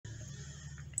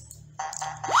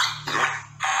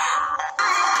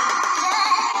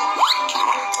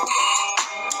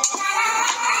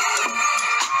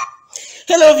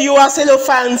Hello viewers, hello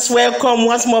fans, welcome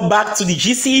once more back to the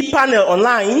GCE panel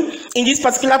online. In this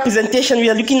particular presentation,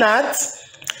 we are looking at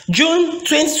June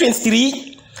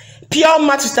 2023, Pure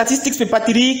Math Statistics Paper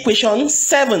 3, question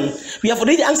 7. We have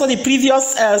already answered the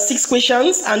previous 6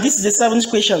 questions and this is the 7th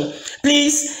question.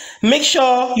 Please make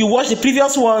sure you watch the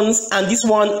previous ones and this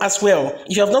one as well.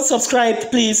 If you have not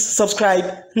subscribed, please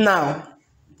subscribe now.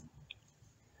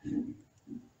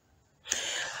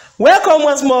 Welcome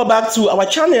once more back to our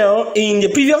channel. In the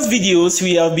previous videos,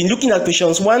 we have been looking at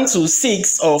questions 1 to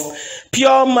 6 of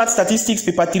Pure Math Statistics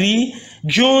Paper 3,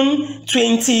 June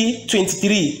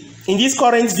 2023. In this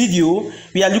current video,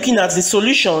 we are looking at the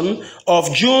solution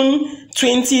of June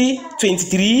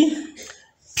 2023,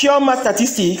 Pure Math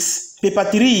Statistics Paper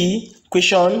 3,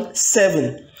 question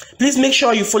 7. Please make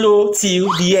sure you follow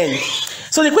till the end.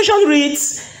 So the question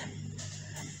reads,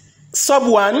 sub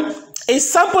 1, a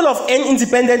sample of n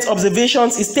independent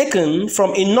observations is taken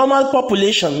from a normal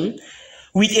population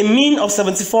with a mean of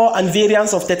 74 and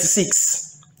variance of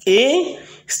 36. A.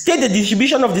 State the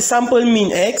distribution of the sample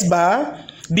mean x bar.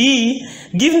 B.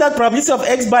 Given that probability of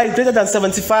x bar is greater than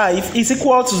 75 is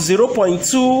equal to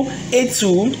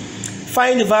 0.282,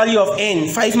 find the value of n,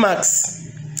 5 marks.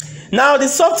 Now the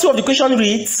sub 2 of the question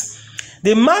reads,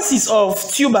 the masses of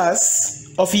tubers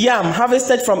of yam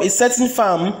harvested from a certain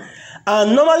farm are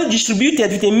normally distributed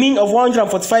with a mean of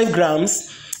 145 grams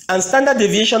and standard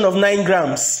deviation of 9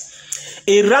 grams.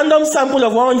 A random sample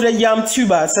of 100 yam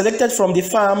tubers selected from the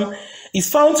farm is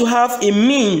found to have a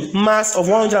mean mass of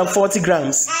 140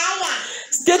 grams.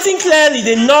 Stating clearly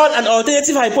the null and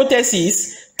alternative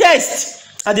hypothesis, test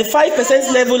at the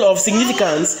 5% level of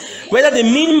significance whether the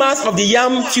mean mass of the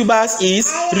yam tubers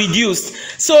is reduced.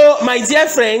 So, my dear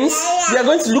friends, we are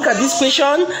going to look at this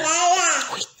question.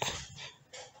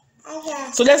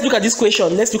 So let's look at this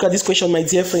question. Let's look at this question, my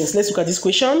dear friends. Let's look at this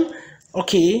question.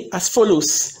 Okay, as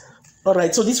follows. All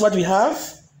right, so this is what we have.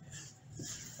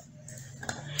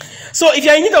 So if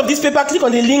you are in need of this paper, click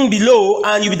on the link below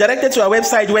and you'll be directed to our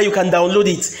website where you can download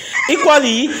it.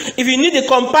 Equally, if you need the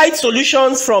compiled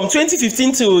solutions from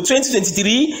 2015 to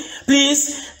 2023,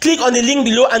 please click on the link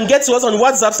below and get to us on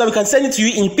WhatsApp so we can send it to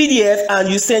you in PDF and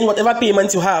you send whatever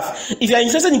payment you have. If you are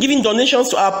interested in giving donations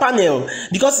to our panel,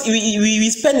 because we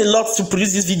spend a lot to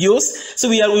produce these videos, so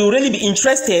we will really be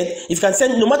interested if you can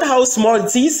send, no matter how small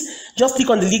it is, just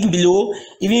click on the link below,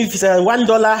 even if it's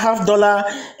 $1, $half,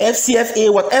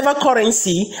 FCFA, whatever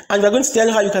currency, and we're going to tell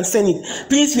you how you can send it.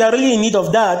 Please, we are really in need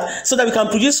of that so that we can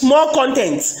produce more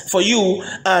content for you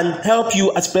and help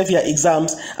you as prepare for your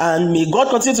exams. And may God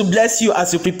continue to bless you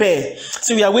as you prepare.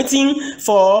 So we are waiting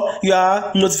for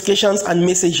your notifications and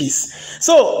messages.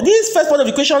 So this first part of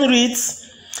the question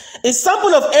reads, a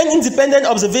sample of n independent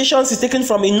observations is taken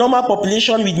from a normal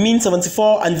population with mean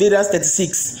 74 and variance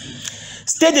 36.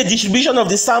 State the distribution of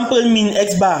the sample mean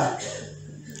x bar.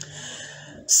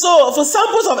 So for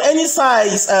samples of any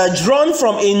size drawn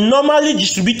from a normally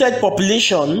distributed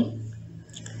population,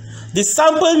 the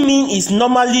sample mean is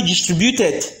normally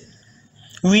distributed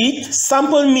with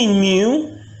sample mean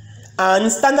mu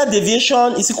and standard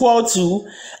deviation is equal to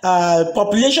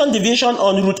population deviation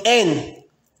on root n.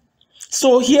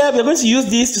 So here we are going to use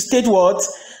this to state what?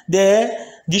 The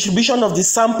distribution of the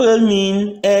sample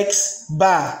mean x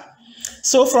bar.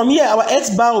 So from here, our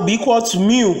x bar will be equal to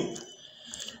mu.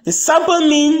 The sample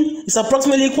mean is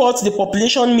approximately equal to the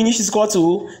population mean, which is equal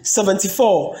to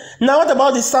 74. Now, what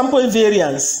about the sample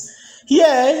variance?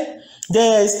 Here,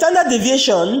 the standard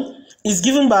deviation is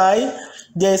given by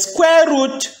the square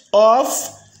root of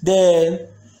the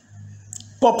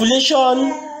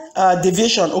population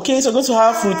deviation. Okay, so we're going to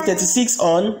have root 36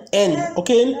 on n.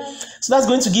 Okay, so that's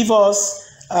going to give us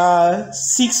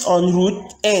 6 on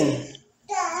root n,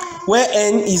 where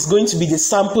n is going to be the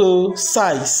sample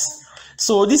size.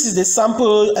 So this is the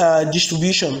sample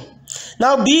distribution.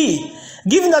 Now B,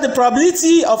 given that the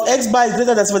probability of x bar is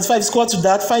greater than 75 is equal to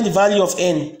that, find the value of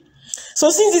n.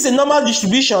 So since this is a normal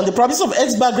distribution, the probability of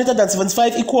x bar greater than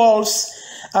 75 equals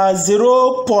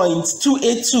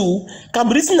 0.282 can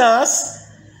be written as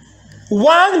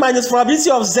 1 minus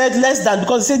probability of z less than,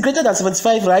 because it says greater than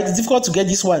 75, right? It's difficult to get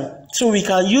this one. So we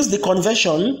can use the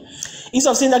conversion.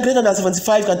 Instead of saying that greater than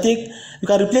 75, you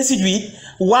can replace it with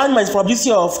 1 minus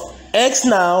probability of x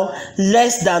now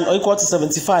less than or equal to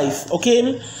 75.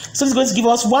 Okay, so it's going to give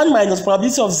us 1 minus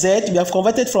probability of z. We have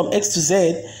converted from x to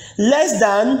z less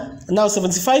than now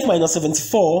 75 minus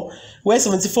 74, where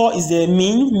 74 is the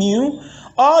mean mu.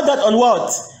 All that on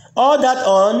what? All that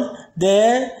on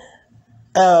the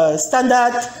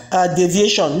standard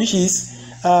deviation, which is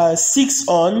 6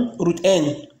 on root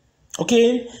n.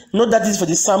 Okay, note that this is for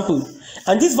the sample.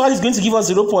 And this value is going to give us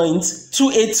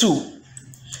 0.282.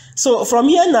 So from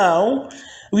here now,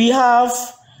 we have,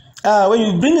 when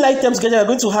you bring like terms together, you're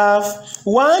going to have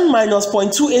 1 minus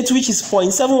 0.28, which is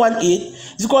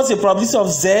 0.718, is equal to the probability of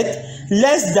z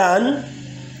less than,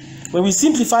 when we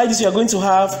simplify this, we are going to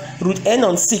have root n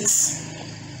on 6.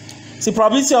 So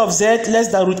probability of z less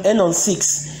than root n on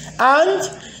 6. And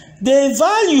the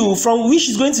value from which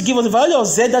is going to give us, the value of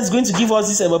z that's going to give us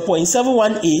this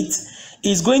 0.718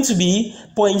 is going to be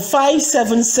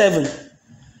 0.577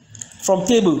 from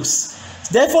tables.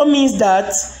 Therefore means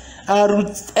that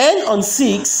root n on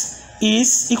 6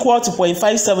 is equal to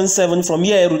 0.577. From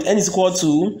here, root n is equal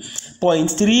to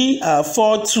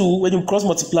 0.342 when you cross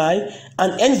multiply,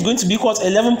 and n is going to be equal to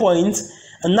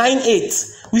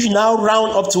 11.98, which now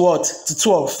round up to what? To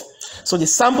 12. So the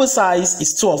sample size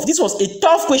is 12. This was a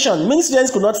tough question. Many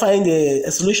students could not find the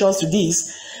solutions to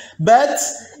this, but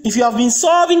if you have been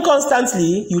solving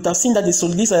constantly, you would have seen that this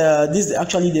is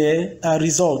actually the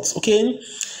results. Okay.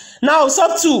 Now,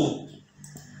 sub 2.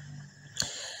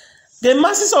 The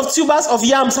masses of tubers of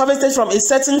yams harvested from a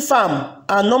certain farm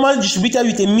are normally distributed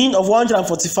with a mean of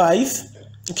 145,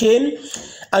 okay,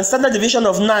 and standard deviation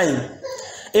of 9.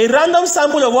 A random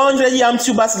sample of 100 yam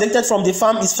tubers selected from the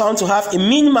farm is found to have a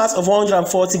mean mass of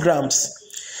 140 grams.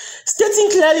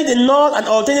 Stating clearly the null and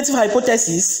alternative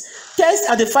hypothesis, test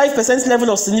at the 5%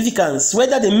 level of significance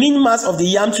whether the mean mass of the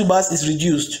yam tubers is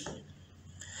reduced.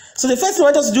 So the first thing I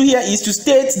want us to do here is to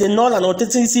state the null and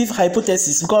alternative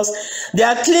hypothesis, because they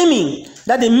are claiming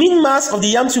that the mean mass of the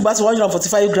yam tubers is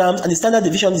 145 grams and the standard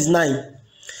deviation is 9.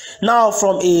 Now,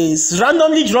 from a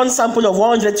randomly drawn sample of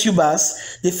 100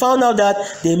 tubers, they found out that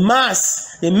the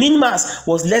mean mass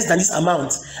was less than this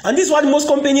amount. And this is what most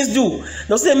companies do.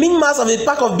 They'll say the mean mass of a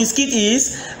pack of biscuit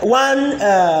is 1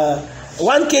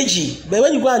 kg, but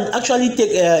when you go and actually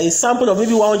take a sample of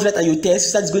maybe 100 and you test, you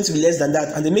start it's going to be less than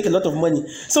that, and they make a lot of money.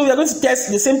 So we are going to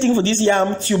test the same thing for these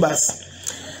yam tubers.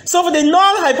 So for the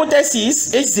null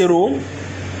hypothesis H0,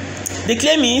 the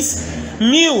claim is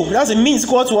mu, that's the mean, is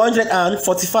equal to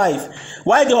 145.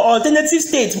 While the alternative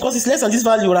state, because it's less than this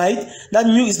value, right, that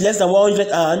mu is less than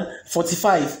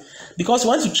 145, because we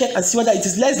want to check and see whether it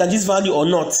is less than this value or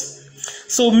not.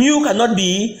 So mu cannot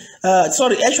be,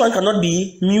 H1 cannot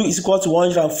be mu is equal to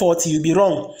 140, you'll be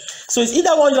wrong. So it's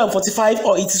either 145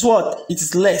 or it is what? It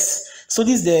is less. So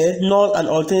this is the null and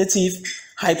alternative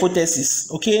hypothesis,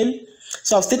 okay?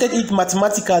 So I've stated it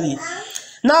mathematically.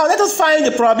 Now let us find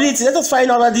the probability, let us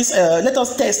find out this, let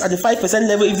us test at the 5%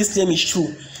 level if this claim is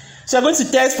true. So I'm going to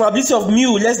test probability of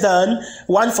mu less than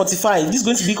 145. This is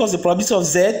going to be because the probability of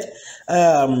z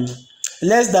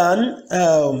less than,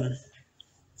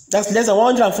 that's less than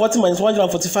 140 minus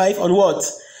 145 on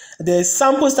what? The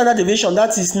sample standard deviation,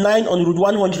 that is 9 on root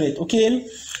 100, okay?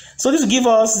 So this will give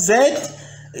us z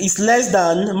is less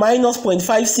than minus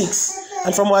 0.56.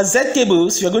 And from our z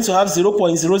tables, we are going to have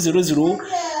 0.000.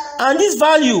 And this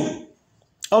value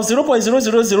of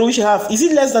 0.000 we should have, is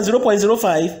it less than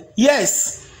 0.05?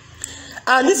 Yes.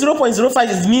 And this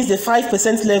 0.05 means the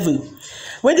 5% level.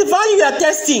 When the value we are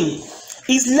testing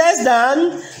is less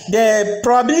than the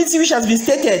probability which has been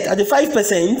stated at the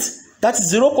 5%, that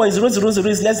is 0.000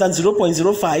 is less than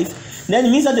 0.05, then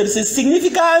it means that there is a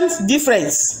significant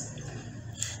difference.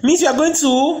 Means we are going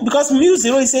to, because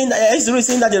mu0 is saying that H0 is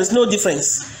saying that there is no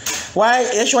difference, while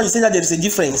H1 is saying that there is a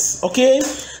difference. Okay,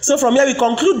 so from here we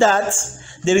conclude that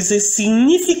there is a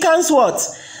significant what?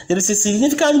 There is a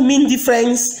significant mean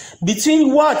difference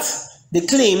between what they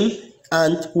claim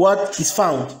and what is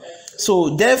found.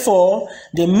 So therefore,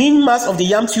 the mean mass of the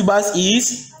yam tubers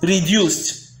is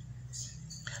reduced.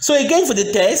 So again, for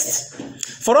the test,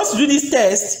 for us to do this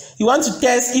test, you want to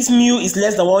test if mu is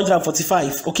less than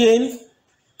 145. Okay.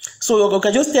 So you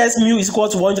can just test mu is equal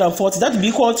to 140. That will be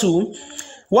equal to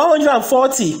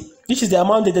 140, which is the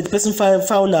amount that the person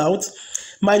found out,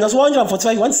 minus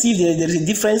 145. You want to see if there is a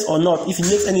difference or not, if it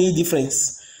makes any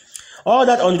difference. All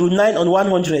that on root 9 on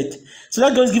 100. So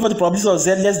that going to give us the probability of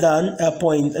z less than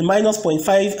minus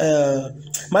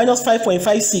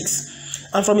 5.56.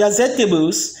 And from your z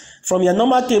tables, from your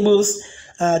normal tables,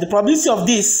 the probability of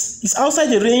this is outside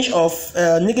the range of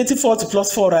 -4 to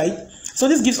 +4, right? So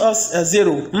this gives us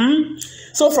 0.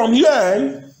 So from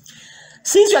here,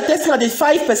 since we are testing at the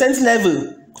 5%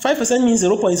 level, 5% means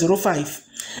 0.05.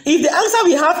 If the answer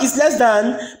we have is less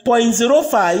than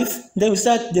 0.05, then we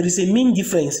start there is a mean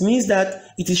difference, means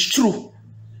that it is true.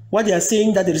 What they are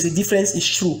saying that there is a difference is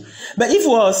true. But if it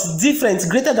was difference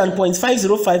greater than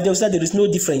 0.505, then we start there is no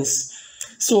difference.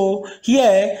 So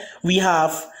here we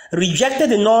have rejected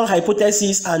the null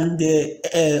hypothesis and the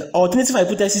alternative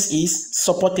hypothesis is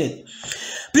supported.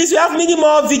 Please, we have many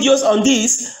more videos on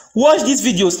this. watch these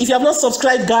videos. If you have not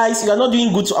subscribed, guys, you are not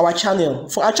doing good to our channel.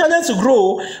 For our channel to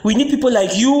grow, we need people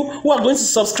like you who are going to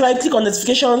subscribe, click on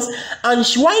notifications, and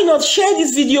why not share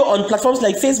this video on platforms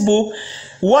like Facebook,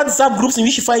 WhatsApp groups in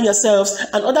which you find yourselves,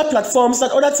 and other platforms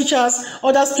that other teachers,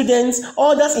 other students,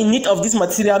 others in need of this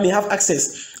material may have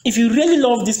access. If you really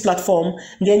love this platform,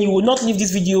 then you will not leave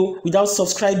this video without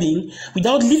subscribing,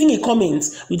 without leaving a comment,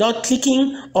 without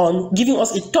clicking on giving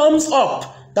us a thumbs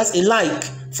up. That's a like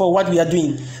for what we are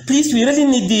doing. Please, we really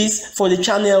need this for the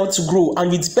channel to grow,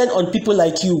 and we depend on people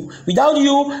like you. Without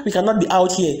you, we cannot be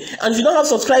out here. And if you don't have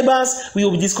subscribers, we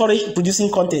will be discouraged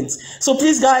producing content. So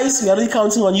please, guys, we are really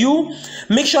counting on you.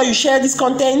 Make sure you share this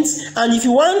content, and if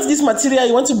you want this material,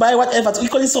 you want to buy whatever to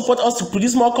equally support us to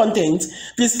produce more content,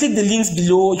 please click the links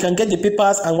below. You can get the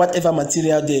papers and whatever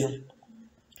material there.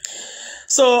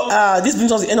 So this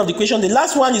brings us to the end of the question. The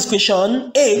last one is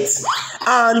question 8.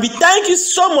 And we thank you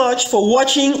so much for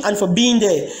watching and for being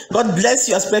there. God bless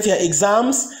you as prepare for your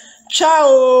exams.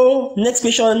 Ciao. Next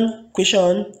question,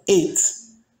 question 8.